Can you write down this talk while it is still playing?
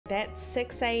That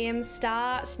 6 a.m.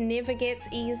 start never gets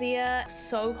easier.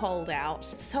 So cold out.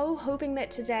 So hoping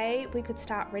that today we could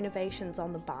start renovations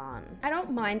on the barn. I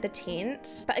don't mind the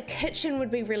tent, but a kitchen would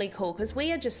be really cool because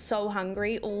we are just so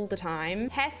hungry all the time.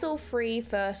 Hassle-free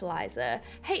fertilizer.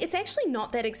 Hey, it's actually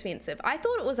not that expensive. I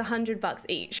thought it was $100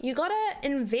 each. You gotta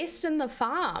invest in the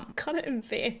farm. Gotta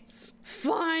invest.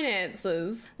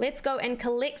 Finances. Let's go and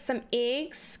collect some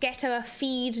eggs, scatter a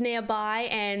feed nearby,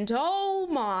 and oh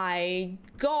my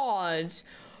god.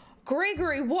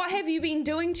 Gregory, what have you been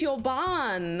doing to your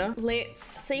barn? Let's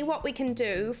see what we can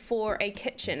do for a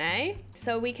kitchen, eh?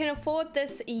 So we can afford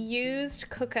this used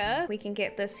cooker. We can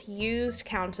get this used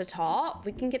countertop.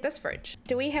 We can get this fridge.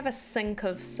 Do we have a sink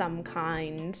of some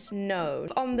kind? No.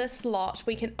 On this lot,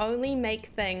 we can only make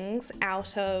things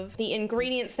out of the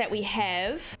ingredients that we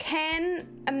have. Can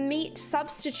a meat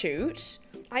substitute?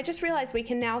 I just realized we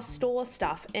can now store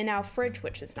stuff in our fridge,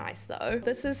 which is nice though.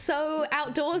 This is so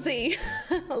outdoorsy,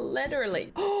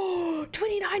 literally. Oh,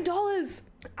 $29.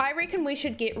 I reckon we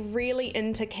should get really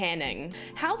into canning.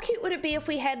 How cute would it be if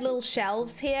we had little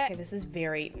shelves here? Okay, this is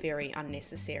very, very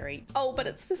unnecessary. Oh, but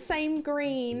it's the same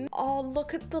green. Oh,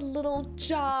 look at the little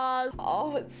jars.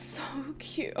 Oh, it's so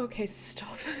cute. Okay,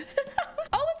 stop.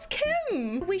 Oh, it's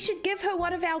Kim. We should give her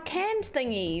one of our canned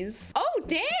thingies. Oh,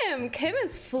 damn, Kim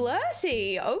is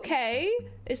flirty. Okay.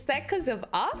 Is that because of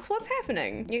us? What's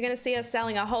happening? You're gonna see us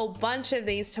selling a whole bunch of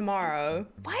these tomorrow.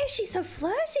 Why is she so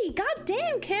flirty? God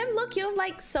damn, Kim. Look, you're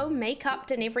like so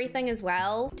make-upped and everything as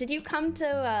well. Did you come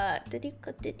to did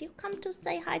you come to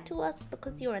say hi to us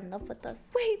because you're in love with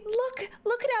us? Wait, look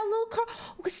at our little crop.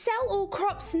 We'll sell all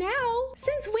crops now.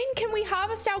 Since when can we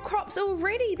harvest our crops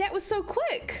already? That was so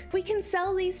quick. We can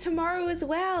sell these tomorrow as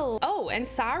well. Oh, and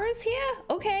Sarah's here?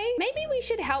 Okay. Maybe we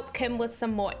should help Kim with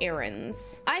some more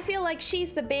errands. I feel like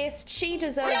she's the best. She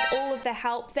deserves all of the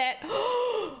help that...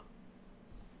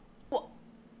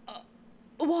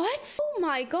 What? Oh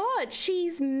my god,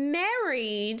 she's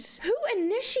married. Who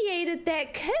initiated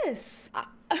that kiss?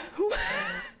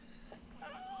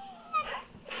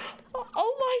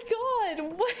 Oh my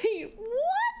god, wait,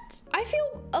 what? I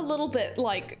feel a little bit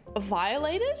like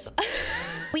violated.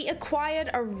 We acquired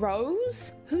a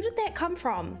rose? Who did that come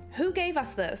from? Who gave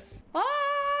us this? Ah,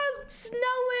 it's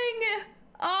snowing.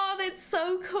 Oh, that's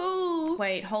so cool.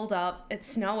 Wait, hold up, it's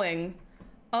snowing.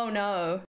 Oh no.